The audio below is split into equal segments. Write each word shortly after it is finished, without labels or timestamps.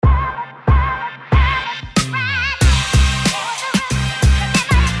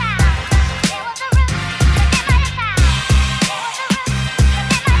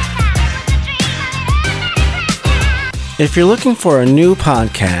If you're looking for a new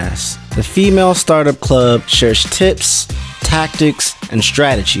podcast, the Female Startup Club shares tips, tactics, and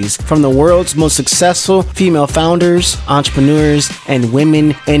strategies from the world's most successful female founders, entrepreneurs, and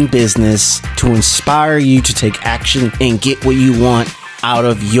women in business to inspire you to take action and get what you want out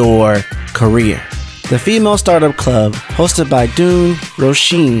of your career. The Female Startup Club, hosted by Dune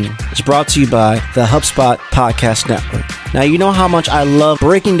Roisin, is brought to you by the HubSpot Podcast Network. Now, you know how much I love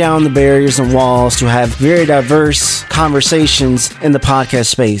breaking down the barriers and walls to have very diverse conversations in the podcast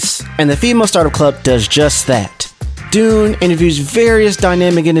space. And the Female Startup Club does just that. Dune interviews various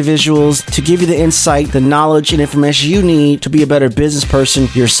dynamic individuals to give you the insight, the knowledge, and information you need to be a better business person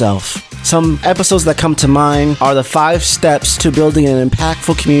yourself. Some episodes that come to mind are the 5 steps to building an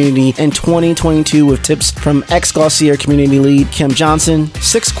impactful community in 2022 with tips from ex-Glossier community lead Kim Johnson,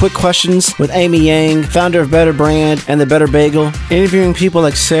 6 quick questions with Amy Yang, founder of Better Brand and the Better Bagel, interviewing people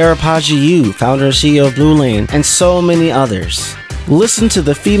like Sarah Pajiu, founder and CEO of Blue Lane, and so many others. Listen to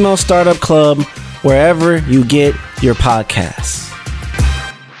the Female Startup Club wherever you get your podcasts.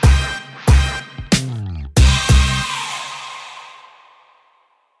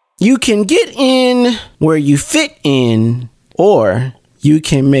 You can get in where you fit in, or you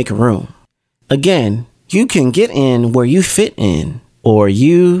can make room. Again, you can get in where you fit in, or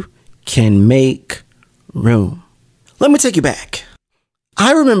you can make room. Let me take you back.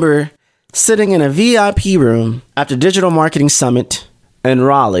 I remember sitting in a VIP room after Digital Marketing Summit in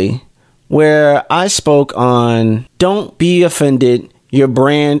Raleigh, where I spoke on don't be offended, your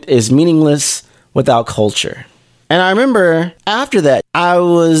brand is meaningless without culture. And I remember after that, I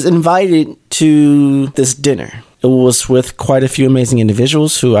was invited to this dinner. It was with quite a few amazing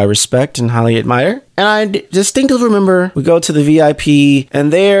individuals who I respect and highly admire. And I distinctly remember we go to the VIP,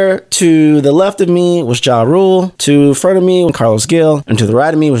 and there to the left of me was Ja Rule, to front of me was Carlos Gill, and to the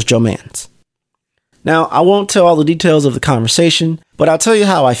right of me was Joe Mans. Now, I won't tell all the details of the conversation, but I'll tell you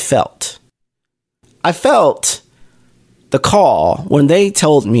how I felt. I felt the call when they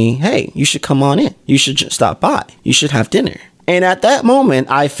told me, hey, you should come on in. You should just stop by. You should have dinner. And at that moment,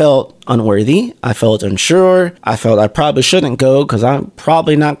 I felt unworthy. I felt unsure. I felt I probably shouldn't go because I'm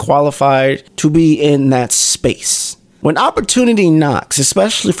probably not qualified to be in that space. When opportunity knocks,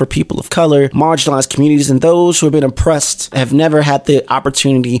 especially for people of color, marginalized communities, and those who have been oppressed, have never had the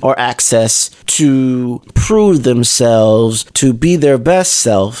opportunity or access to prove themselves, to be their best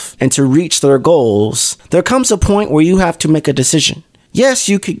self, and to reach their goals, there comes a point where you have to make a decision. Yes,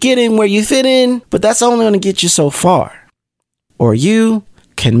 you could get in where you fit in, but that's only going to get you so far. Or you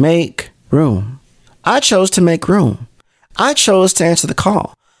can make room. I chose to make room. I chose to answer the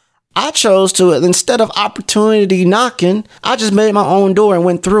call. I chose to, instead of opportunity knocking, I just made my own door and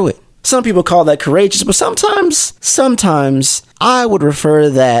went through it. Some people call that courageous, but sometimes I would refer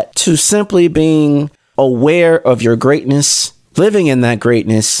that to simply being aware of your greatness, living in that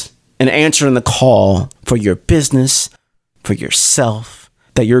greatness, and answering the call for your business, for yourself,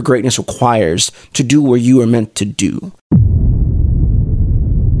 that your greatness requires to do what you are meant to do.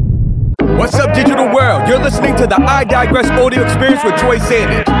 What's up, digital world? You're listening to the I Digress audio experience with Troy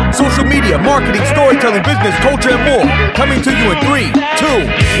Sandage. Social media, marketing, storytelling, business, culture, and more. Coming to you in 3, 2,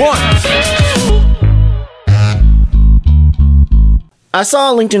 1. I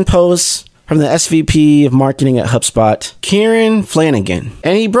saw a LinkedIn post from the SVP of marketing at HubSpot, Kieran Flanagan.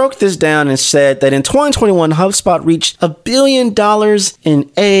 And he broke this down and said that in 2021, HubSpot reached $1 billion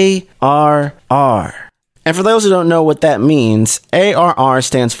in ARR. And for those who don't know what that means, ARR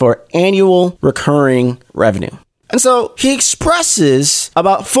stands for Annual Recurring Revenue. And so he expresses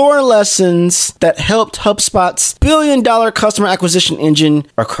about 4 lessons that helped HubSpot's $1 billion customer acquisition engine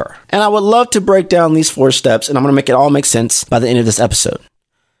occur. And I would love to break down these 4 steps, and I'm going to make it all make sense by the end of this episode.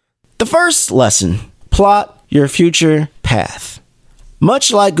 The first lesson, plot your future path.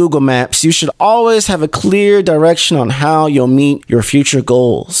 Much like Google Maps, you should always have a clear direction on how you'll meet your future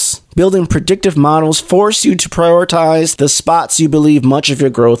goals. Building predictive models force you to prioritize the spots you believe much of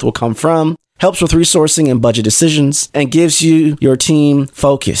your growth will come from, helps with resourcing and budget decisions, and gives you your team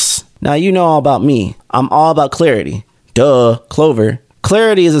focus. Now, you know all about me. I'm all about clarity. Duh, Clover.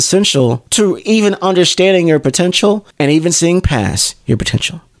 Clarity is essential to even understanding your potential and even seeing past your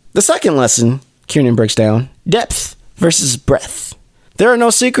potential. The second lesson, Kieran breaks down, depth versus breadth. There are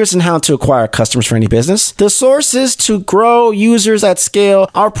no secrets in how to acquire customers for any business. The sources to grow users at scale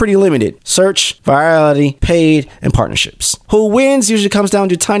are pretty limited. Search, virality, paid, and partnerships. Who wins usually comes down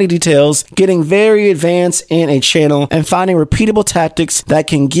to tiny details, getting very advanced in a channel, and finding repeatable tactics that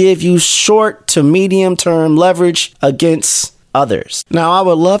can give you short to medium term leverage against others. Now, I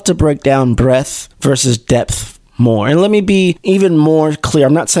would love to break down breadth versus depth more. And let me be even more clear.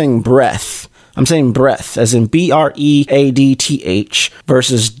 I'm not saying breadth, I'm saying breadth, as in BREADTH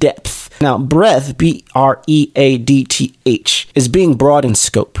versus depth. Now, breadth, BREADTH, is being broad in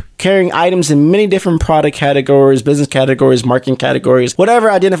scope, carrying items in many different product categories, business categories, marketing categories,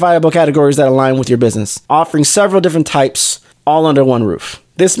 whatever identifiable categories that align with your business, offering several different types all under one roof.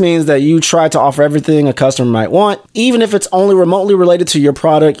 This means that you try to offer everything a customer might want, even if it's only remotely related to your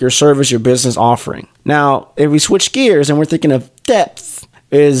product, your service, your business offering. Now, if we switch gears and we're thinking of depth,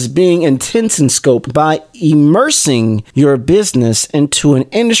 is being intense in scope by immersing your business into an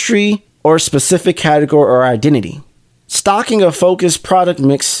industry or specific category or identity, stocking a focused product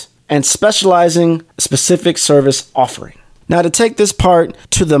mix, and specializing a specific service offering. Now, to take this part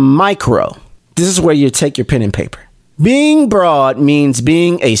to the micro, this is where you take your pen and paper. Being broad means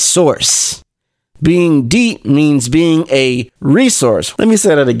being a source. Being deep means being a resource. Let me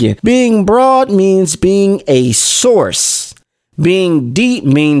say that again. Being broad means being a source. Being deep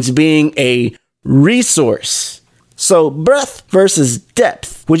means being a resource. So breadth versus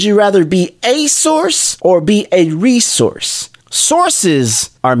depth. Would you rather be a source or be a resource? Sources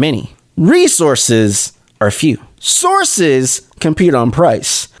are many. Resources are few. Sources compete on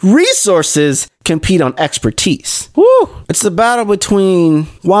price. Resources compete on expertise. Woo! It's the battle between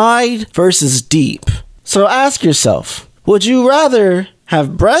wide versus deep. So ask yourself, would you rather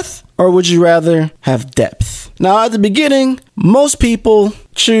have breadth or would you rather have depth? Now, at the beginning, most people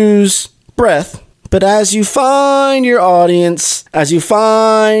choose breadth. But as you find your audience, as you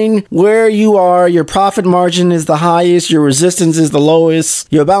find where you are, your profit margin is the highest, your resistance is the lowest,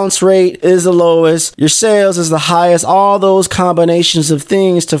 your bounce rate is the lowest, your sales is the highest, all those combinations of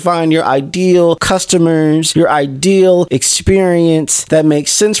things to find your ideal customers, your ideal experience that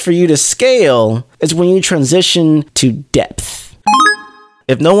makes sense for you to scale is when you transition to depth.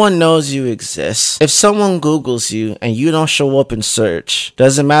 If no one knows you exist, if someone Googles you and you don't show up in search,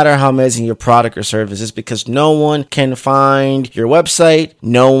 doesn't matter how amazing your product or service is because no one can find your website,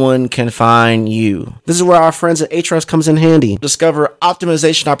 no one can find you. This is where our friends at Ahrefs comes in handy. Discover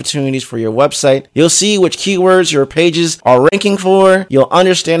optimization opportunities for your website. You'll see which keywords your pages are ranking for. You'll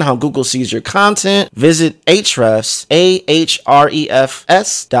understand how Google sees your content. Visit Ahrefs,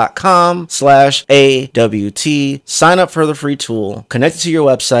 ahrefs.com/AWT. Sign up for the free tool. Connect it to your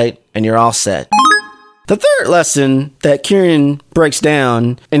website and you're all set. The third lesson that Kieran breaks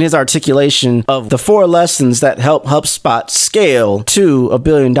down in his articulation of the 4 lessons that help HubSpot scale to $1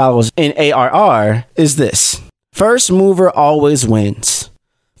 billion in ARR is this. First mover always wins.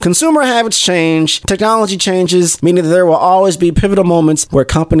 Consumer habits change, technology changes, meaning that there will always be pivotal moments where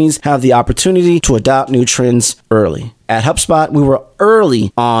companies have the opportunity to adopt new trends early. At HubSpot, we were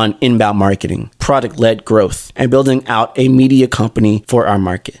early on inbound marketing, product-led growth, and building out a media company for our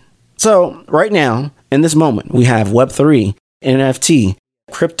market. So right now, in this moment, we have Web3, NFT,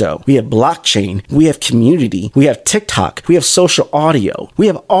 crypto, we have blockchain, we have community, we have TikTok, we have social audio. We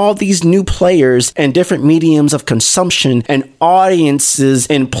have all these new players and different mediums of consumption and audiences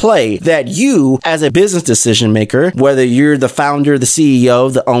in play that you, as a business decision maker, whether you're the founder, the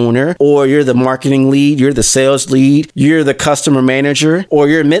CEO, the owner, or you're the marketing lead, you're the sales lead, you're the customer manager, or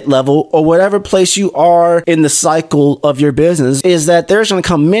you're mid-level, or whatever place you are in the cycle of your business, is that there's going to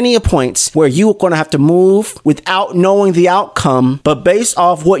come many points where you're going to have to move without knowing the outcome, but based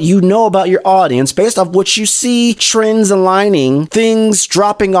off what you know about your audience, based off what you see trends aligning, things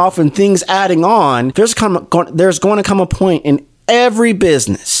dropping off and things adding on, there's going to come a point in every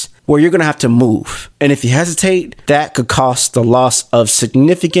business where you're going to have to move. And if you hesitate, that could cost the loss of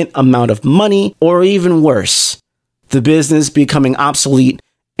significant amount of money, or even worse, the business becoming obsolete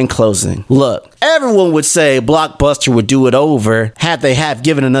and closing. Look, everyone would say Blockbuster would do it over had they have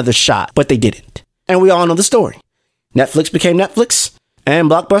given another shot, but they didn't. And we all know the story. Netflix became Netflix.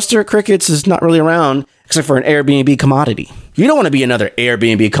 And Blockbuster Crickets is not really around except for an Airbnb commodity. You don't want to be another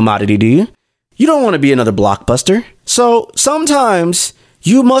Airbnb commodity, do you? You don't want to be another Blockbuster. So sometimes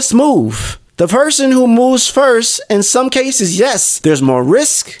you must move. The person who moves first, in some cases, yes, there's more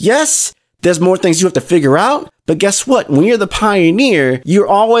risk. Yes, there's more things you have to figure out. But guess what? When you're the pioneer, you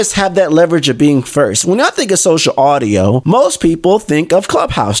always have that leverage of being first. When I think of social audio, most people think of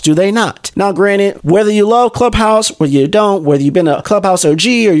Clubhouse, do they not? Now, granted, whether you love Clubhouse or you don't, whether you've been a Clubhouse OG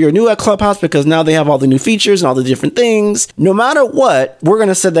or you're new at Clubhouse because now they have all the new features and all the different things, no matter what, we're going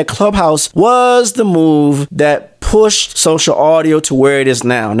to say that Clubhouse was the move that pushed social audio to where it is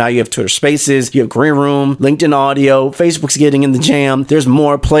now. Now you have Twitter Spaces, you have Green Room, LinkedIn Audio, Facebook's getting in the jam. There's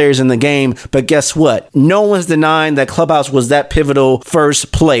more players in the game, but guess what? No one's denying that Clubhouse was that pivotal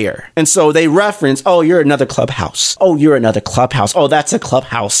first player. And so they reference, oh, you're another Clubhouse. Oh, you're another Clubhouse. Oh, that's a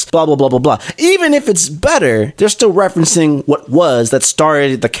Clubhouse. Blah, blah, blah, blah, blah. Even if it's better, they're still referencing what was that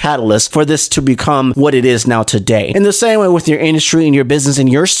started the catalyst for this to become what it is now today. In the same way with your industry and your business and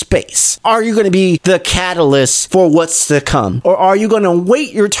your space, are you going to be the catalyst for what's to come? Or are you going to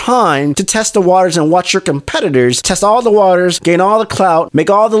wait your time to test the waters and watch your competitors test all the waters, gain all the clout,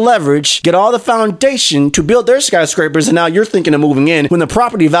 make all the leverage, get all the foundation to build their skyscrapers, and now you're thinking of moving in when the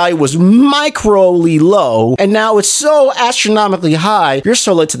property value was microly low and now it's so astronomically high, you're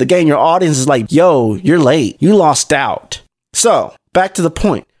so late to the game, your audience is like, yo, you're late. You lost out. So, back to the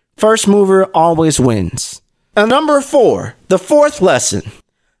point. First mover always wins. And number 4, the fourth lesson,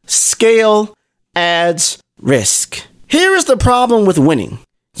 scale adds risk. Here is the problem with winning.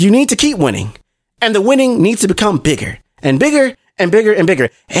 You need to keep winning. And the winning needs to become bigger and bigger and bigger and bigger.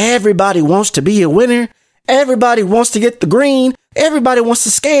 Everybody wants to be a winner. Everybody wants to get the green. Everybody wants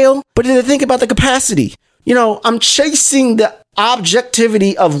to scale. But then they think about the capacity. You know, I'm chasing the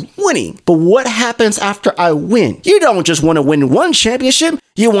objectivity of winning. But what happens after I win? You don't just want to win one championship.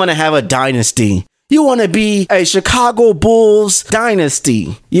 You want to have a dynasty. You want to be a Chicago Bulls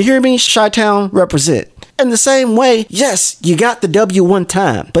dynasty. You hear me? Chi-Town represent. In the same way, yes, you got the W one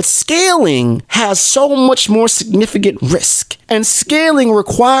time, but scaling has so much more significant risk. And scaling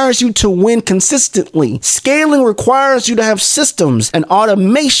requires you to win consistently. Scaling requires you to have systems and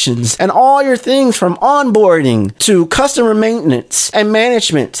automations and all your things from onboarding to customer maintenance and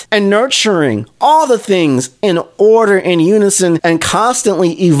management and nurturing, all the things in order, in unison, and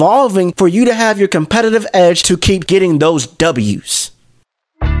constantly evolving for you to have your competitive edge to keep getting those W's.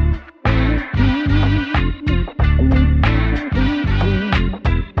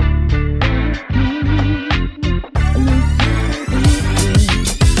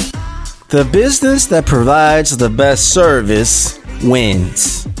 The business that provides the best service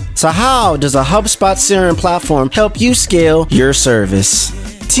wins. So how does a HubSpot CRM platform help you scale your service?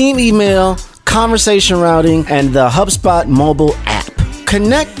 Team email, conversation routing, and the HubSpot mobile app.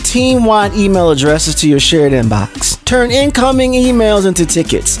 Connect team-wide email addresses to your shared inbox. Turn incoming emails into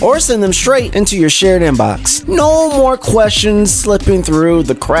tickets or send them straight into your shared inbox. No more questions slipping through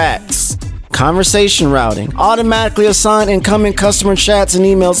the cracks. Conversation routing. Automatically assign incoming customer chats and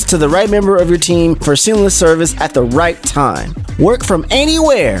emails to the right member of your team for seamless service at the right time. Work from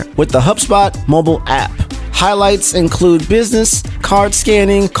anywhere with the HubSpot mobile app. Highlights include business, card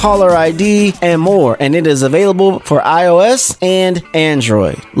scanning, caller ID, and more, and it is available for iOS and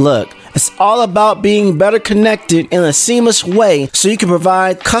Android. Look, it's all about being better connected in a seamless way so you can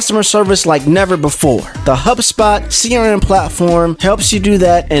provide customer service like never before. The HubSpot CRM platform helps you do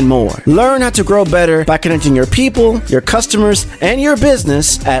that and more. Learn how to grow better by connecting your people, your customers, and your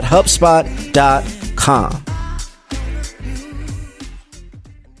business at HubSpot.com.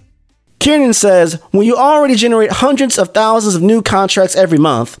 Kieran says, when you already generate hundreds of thousands of new contracts every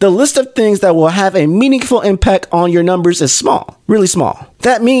month, the list of things that will have a meaningful impact on your numbers is small, really small.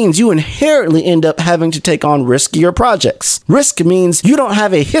 That means you inherently end up having to take on riskier projects. Risk means you don't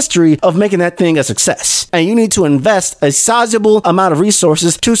have a history of making that thing a success, and you need to invest a sizable amount of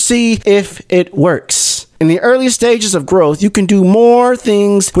resources to see if it works. In the early stages of growth, you can do more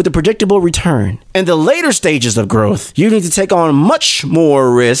things with a predictable return. In the later stages of growth, you need to take on much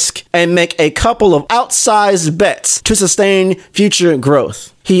more risk and make a couple of outsized bets to sustain future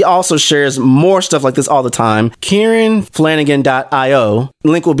growth. He also shares more stuff like this all the time. KieranFlanagan.io.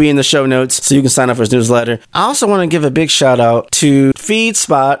 Link will be in the show notes so you can sign up for his newsletter. I also want to give a big shout out to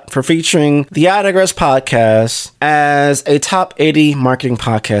FeedSpot for featuring the iDigress podcast as a top 80 marketing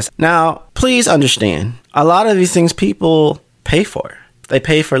podcast. Now, please understand, a lot of these things people pay for. They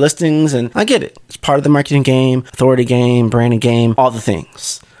pay for listings, and I get it. It's part of the marketing game, authority game, branding game, all the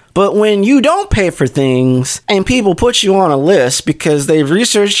things. But when you don't pay for things and people put you on a list because they've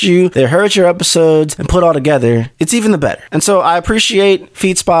researched you, they heard your episodes and put all together, it's even the better. And so I appreciate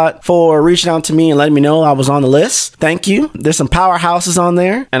FeedSpot for reaching out to me and letting me know I was on the list. Thank you. There's some powerhouses on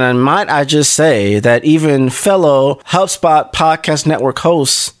there. And I just say that even fellow HubSpot Podcast Network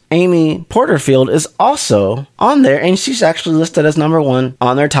hosts Amy Porterfield is also on there, and she's actually listed as number 1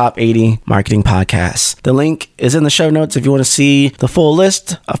 on their top 80 marketing podcasts. The link is in the show notes if you want to see the full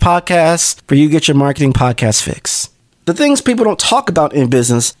list of podcasts for you to get your marketing podcast fix. The things people don't talk about in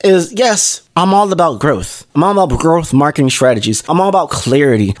business is, yes, I'm all about growth. I'm all about growth marketing strategies. I'm all about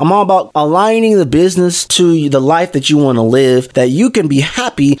clarity. I'm all about aligning the business to the life that you want to live, that you can be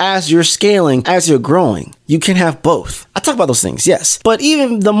happy as you're scaling, as you're growing. You can have both. I talk about those things, yes. But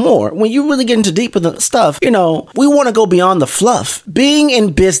even the more, when you really get into deeper the stuff, we want to go beyond the fluff. Being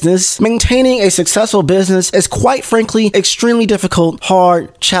in business, maintaining a successful business is quite frankly extremely difficult,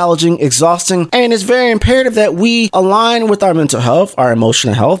 hard, challenging, exhausting, and it's very imperative that we align with our mental health, our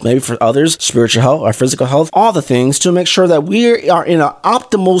emotional health, maybe for others, spiritual health, our physical health, all the things to make sure that we are in an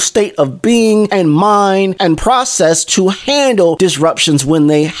optimal state of being and mind and process to handle disruptions when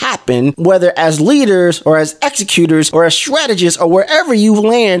they happen, whether as leaders or as executors or as strategists or wherever you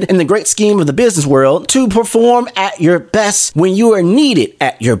land in the great scheme of the business world, to perform at your best when you are needed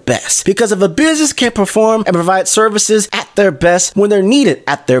at your best. Because if a business can't perform and provide services at their best when they're needed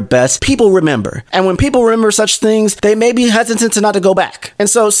at their best, people remember. And when people remember such things, they may be hesitant to not to go back. And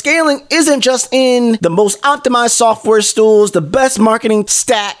so scaling isn't just in the most optimized software tools, the best marketing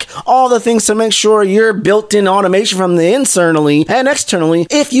stack, all the things to make sure you're built in automation from the internally and externally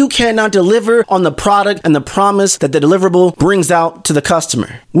if you cannot deliver on the product and the promise that the deliverable brings out to the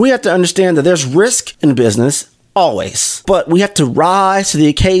customer. We have to understand that there's risk in business. Always. But we have to rise to the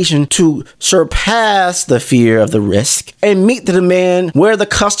occasion to surpass the fear of the risk and meet the demand where the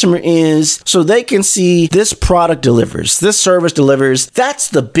customer is so they can see this product delivers, this service delivers. That's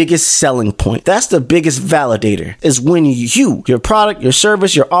the biggest selling point. That's the biggest validator, is when your product, your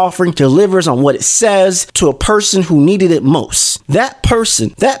service, your offering delivers on what it says to a person who needed it most. That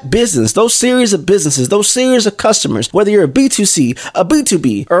person, that business, those series of businesses, those series of customers, whether you're a B2C, a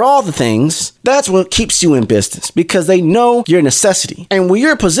B2B, or all the things, that's what keeps you in business. Because they know your necessity. And when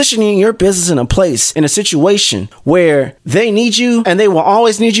you're positioning your business in a place, in a situation where they need you and they will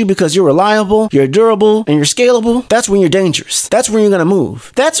always need you because you're reliable, you're durable, and you're scalable, that's when you're dangerous. That's when you're going to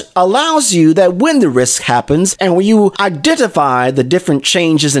move. That allows you that when the risk happens and when you identify the different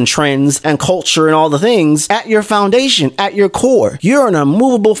changes and trends and culture and all the things at your foundation, at your core, you're an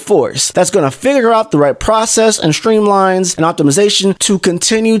immovable force that's going to figure out the right process and streamlines and optimization to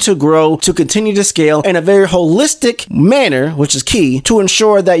continue to grow, to continue to scale in a very holistic manner, which is key, to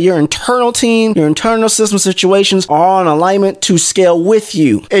ensure that your internal team, your internal system situations are on alignment to scale with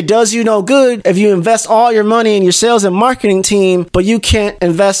you. It does you no good if you invest all your money in your sales and marketing team, but you can't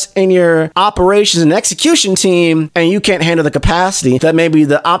invest in your operations and execution team, and you can't handle the capacity that maybe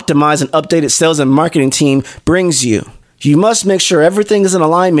the optimized and updated sales and marketing team brings you. You must make sure everything is in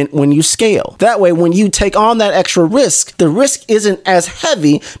alignment when you scale. That way, when you take on that extra risk, the risk isn't as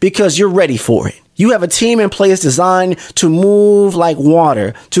heavy because you're ready for it. You have a team in place designed to move like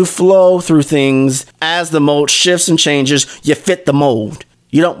water, to flow through things as the mold shifts and changes. You fit the mold.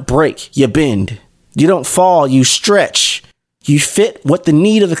 You don't break, you bend. You don't fall, you stretch. You fit what the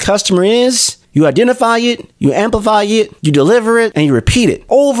need of the customer is. You identify it, you amplify it, you deliver it, and you repeat it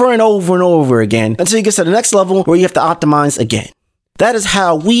over and over and over again until you get to the next level where you have to optimize again. That is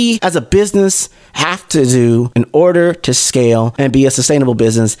how we as a business have to do in order to scale and be a sustainable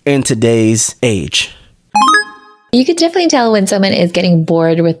business in today's age. You could definitely tell when someone is getting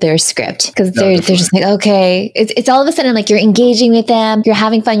bored with their script because they're just like, okay, it's all of a sudden like you're engaging with them, you're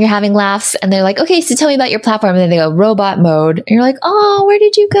having fun, you're having laughs, and they're like, okay, so tell me about your platform. And then they go robot mode, and you're like, oh, where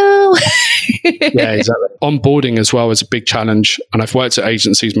did you go? Yeah, exactly. Onboarding as well is a big challenge. And I've worked at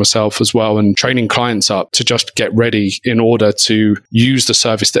agencies myself as well, and training clients up to just get ready in order to use the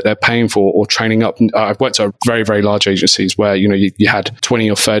service that they're paying for, or training up. I've worked at very, very large agencies where, you had 20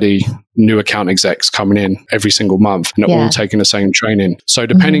 or 30 new account execs coming in every single month and all taking the same training. So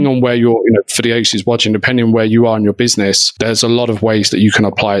depending on where you're, for the agencies watching, depending on where you are in your business, there's a lot of ways that you can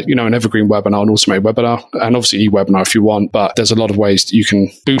apply it, an evergreen webinar, an automated webinar, and obviously e-webinar if you want, but there's a lot of ways that you can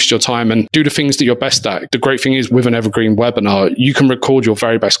boost your time and do the things that you're best at. The great thing is with an evergreen webinar, you can record your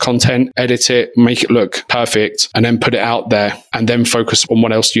very best content, edit it, make it look perfect, and then put it out there and then focus on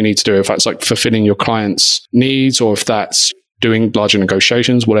what else you need to do. If that's like fulfilling your clients' needs, or if that's doing larger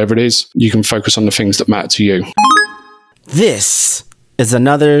negotiations, whatever it is, you can focus on the things that matter to you. This is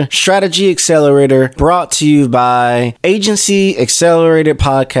another Strategy Accelerator brought to you by Agency Accelerated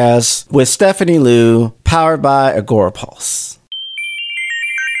Podcast with Stephanie Liu, powered by Agorapulse.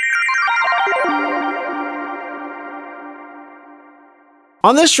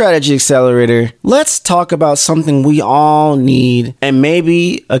 On this Strategy Accelerator, let's talk about something we all need and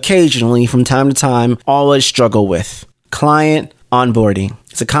maybe occasionally from time to time always struggle with: client onboarding.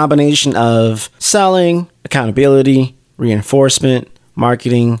 It's a combination of selling, accountability, reinforcement,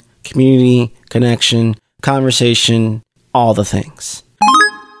 marketing, community, connection, conversation, all the things.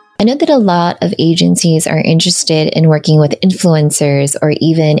 I know that a lot of agencies are interested in working with influencers or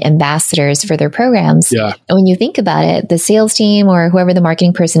even ambassadors for their programs. Yeah. And when you think about it, the sales team or whoever the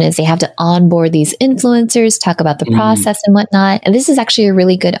marketing person is, they have to onboard these influencers, talk about the process and whatnot. And this is actually a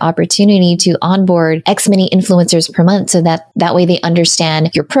really good opportunity to onboard X many influencers per month so that way they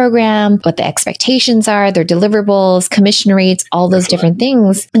understand your program, what the expectations are, their deliverables, commission rates, all those different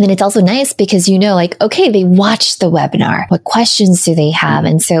things. And then it's also nice because you know, like, okay, they watched the webinar. What questions do they have?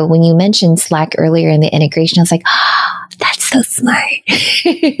 And so when you mentioned Slack earlier in the integration, I was like, that's so smart.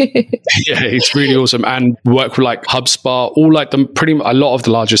 Yeah, it's really awesome. And work with like HubSpot, all like a lot of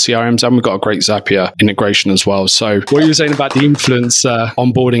the larger CRMs, and we've got a great Zapier integration as well. So what you were saying about the influence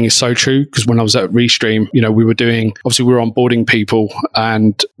onboarding is so true, because when I was at Restream, we were onboarding people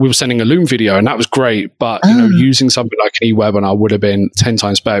and we were sending a Loom video, and that was great. But using something like an eWebinar would have been 10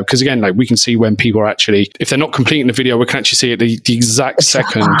 times better, because again, like we can see when people are actually, if they're not completing the video, we can actually see it the exact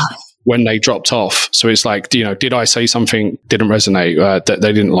second when they dropped off. So it's like, did I say something didn't resonate, that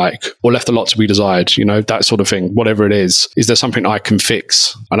they didn't like, or left a lot to be desired, that sort of thing, whatever it is there something I can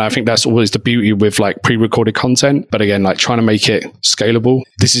fix? And I think that's always the beauty with like pre-recorded content. But again, like trying to make it scalable,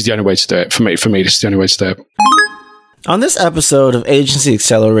 this is the only way to do it. For me, this is the only way to do it. On this episode of Agency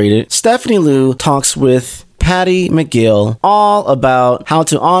Accelerated, Stephanie Liu talks with Patty McGill all about how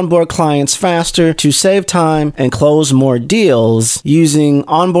to onboard clients faster to save time and close more deals using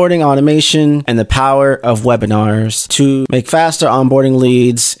onboarding automation and the power of webinars to make faster onboarding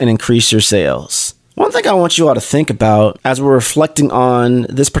leads and increase your sales. One thing I want you all to think about as we're reflecting on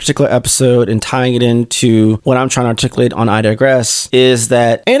this particular episode and tying it into what I'm trying to articulate on I Digress is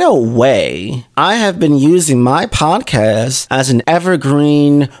that, in a way, I have been using my podcast as an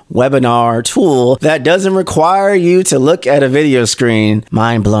evergreen webinar tool that doesn't require you to look at a video screen.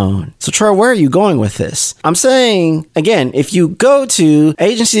 Mind blown. So, Troy, where are you going with this? I'm saying, again, if you go to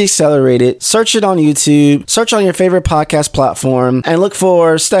Agency Accelerated, search it on YouTube, search on your favorite podcast platform, and look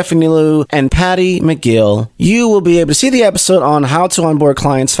for Stephanie Liu and Patty McGill, you will be able to see the episode on how to onboard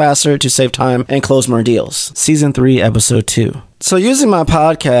clients faster to save time and close more deals. Season 3, episode 2. So using my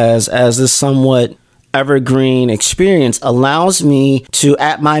podcast as this somewhat evergreen experience allows me to,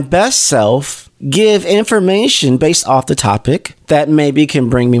 at my best self, give information based off the topic that maybe can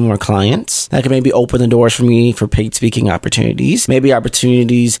bring me more clients, that can maybe open the doors for me for paid speaking opportunities, maybe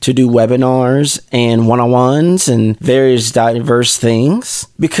opportunities to do webinars and one-on-ones and various diverse things,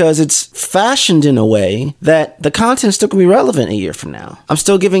 because it's fashioned in a way that the content still can be relevant a year from now. I'm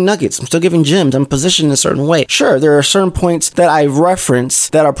still giving nuggets. I'm still giving gems. I'm positioned in a certain way. Sure, there are certain points that I reference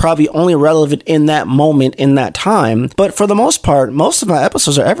that are probably only relevant in that moment, in that time. But for the most part, most of my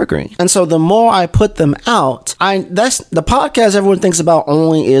episodes are evergreen. And so the more I put them out, that's the podcast everyone thinks about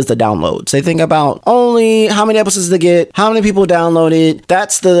only is the downloads. They think about only how many episodes they get, how many people download it.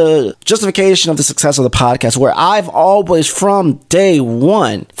 That's the justification of the success of the podcast, where I've always from day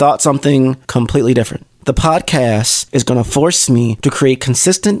one thought something completely different. The podcast is going to force me to create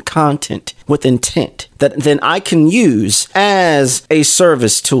consistent content with intent that then I can use as a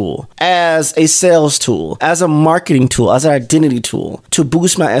service tool, as a sales tool, as a marketing tool, as an identity tool to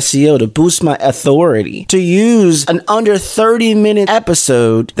boost my SEO, to boost my authority, to use an under 30-minute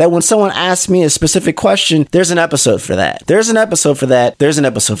episode that when someone asks me a specific question, there's an episode for that. There's an episode for that. There's an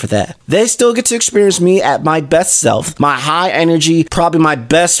episode for that. They still get to experience me at my best self, my high energy, probably my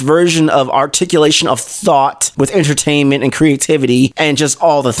best version of articulation of thought with entertainment and creativity and just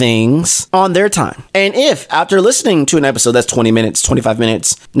all the things on their time. And if after listening to an episode that's 20 minutes, 25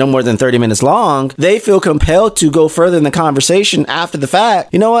 minutes, no more than 30 minutes long, they feel compelled to go further in the conversation after the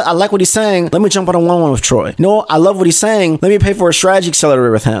fact, you know what? I like what he's saying. Let me jump on a one-on-one with Troy. You know what? I love what he's saying. Let me pay for a strategy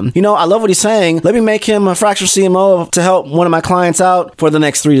accelerator with him. You know, I love what he's saying. Let me make him a fractional CMO to help one of my clients out for the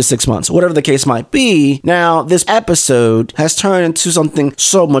next 3 to 6 months, whatever the case might be. Now, this episode has turned into something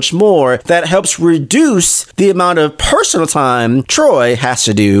so much more that helps reduce the amount of personal time Troy has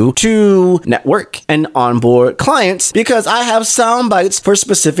to do to network and onboard clients, because I have sound bites for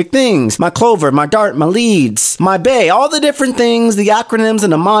specific things. My Clover, my Dart, my leads, my Bay, all the different things, the acronyms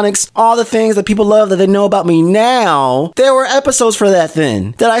and mnemonics, all the things that people love that they know about me now. There were episodes for that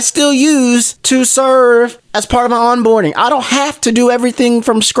then that I still use to serve as part of my onboarding. I don't have to do everything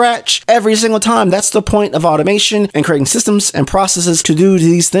from scratch every single time. That's the point of automation and creating systems and processes to do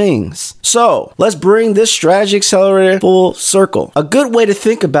these things. So let's bring this strategy accelerator full circle. A good way to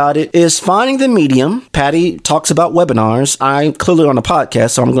think about it is finding the medium. Patty talks about webinars. I'm clearly on a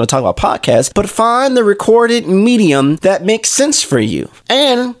podcast, so I'm going to talk about podcasts, but find the recorded medium that makes sense for you.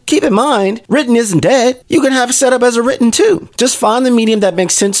 And keep in mind, written isn't dead. You can have it set up as a written too. Just find the medium that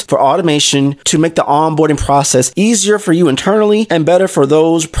makes sense for automation to make the onboarding process easier for you internally and better for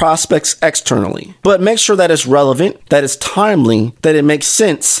those prospects externally. But make sure that it's relevant, that it's timely, that it makes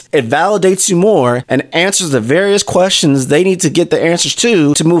sense, it validates you more, and answers the various questions they need to get the answers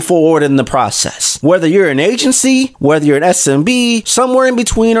to move forward in the process. Whether you're an agency, whether you're an SMB, somewhere in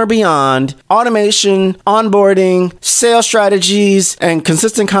between or beyond, automation, onboarding, sales strategies, and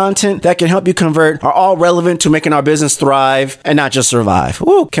consistent content that can help you convert are all relevant to making our business thrive and not just survive.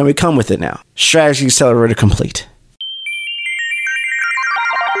 Ooh, can we come with it now? Strategy Accelerator complete.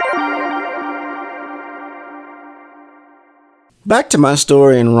 Back to my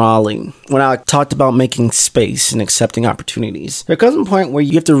story in Raleigh, when I talked about making space and accepting opportunities. There comes a point where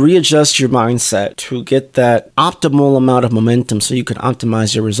you have to readjust your mindset to get that optimal amount of momentum so you can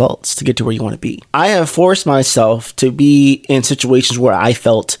optimize your results to get to where you want to be. I have forced myself to be in situations where I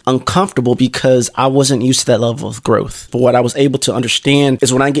felt uncomfortable because I wasn't used to that level of growth. But what I was able to understand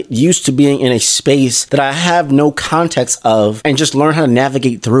is when I get used to being in a space that I have no context of and just learn how to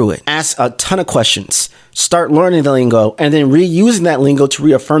navigate through it. Ask a ton of questions. Start learning the lingo and then reusing that lingo to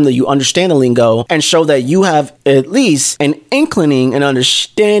reaffirm that you understand the lingo and show that you have at least an inkling and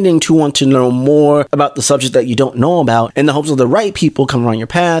understanding to want to know more about the subject that you don't know about, in the hopes of the right people come around your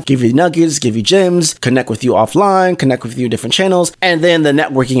path, give you nuggets, give you gems, connect with you offline, connect with you different channels, and then the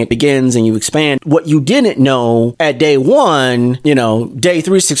networking, it begins and you expand. What you didn't know at day one, day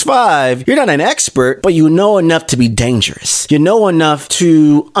 365, you're not an expert, but you know enough to be dangerous. You know enough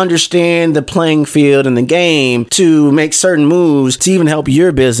to understand the playing field and the game to make certain moves to even help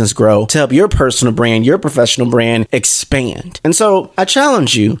your business grow, to help your personal brand, your professional brand expand. And so I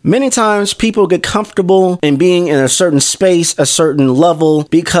challenge you, many times people get comfortable in being in a certain space, a certain level,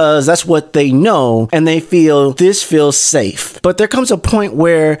 because that's what they know and they feel this feels safe. But there comes a point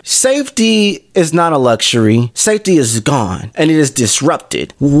where safety is not a luxury. Safety is gone and it is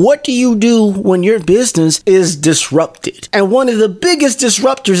disrupted. What do you do when your business is disrupted? And one of the biggest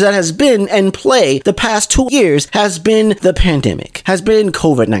disruptors that has been in play the past 2 years has been the pandemic, has been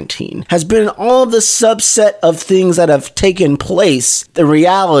COVID-19, has been all the subset of things that have taken place, the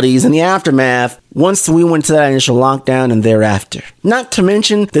realities and the aftermath once we went to that initial lockdown and thereafter. Not to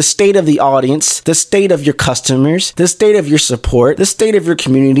mention the state of the audience, the state of your customers, the state of your support, the state of your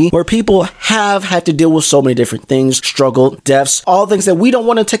community, where people have had to deal with so many different things, struggle, deaths, all things that we don't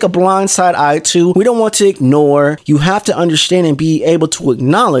want to take a blindside eye to, we don't want to ignore. You have to understand and be able to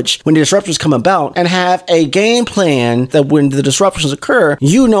acknowledge when the disruptions come about and have a game plan that when the disruptions occur,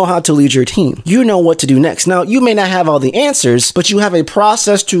 you know how to lead your team. You know what to do next. Now, you may not have all the answers, but you have a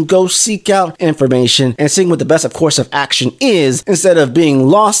process to go seek out information and seeing what the best of course of action is instead of being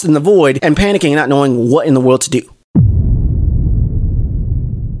lost in the void and panicking and not knowing what in the world to do.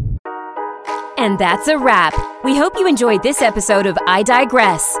 And that's a wrap. We hope you enjoyed this episode of I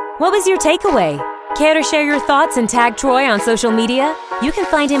Digress. What was your takeaway? Care to share your thoughts and tag Troy on social media? You can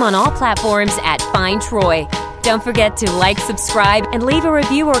find him on all platforms at Find Troy. Don't forget to like, subscribe, and leave a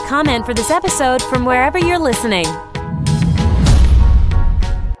review or comment for this episode from wherever you're listening.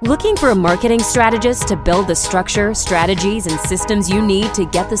 Looking for a marketing strategist to build the structure, strategies, and systems you need to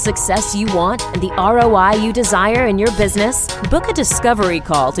get the success you want and the ROI you desire in your business? Book a discovery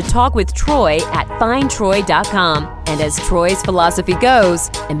call to talk with Troy at findtroy.com. And as Troy's philosophy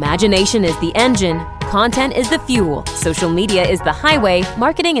goes, imagination is the engine, content is the fuel, social media is the highway,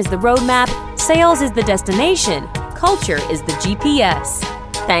 marketing is the roadmap, sales is the destination, culture is the GPS.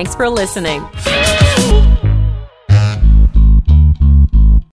 Thanks for listening.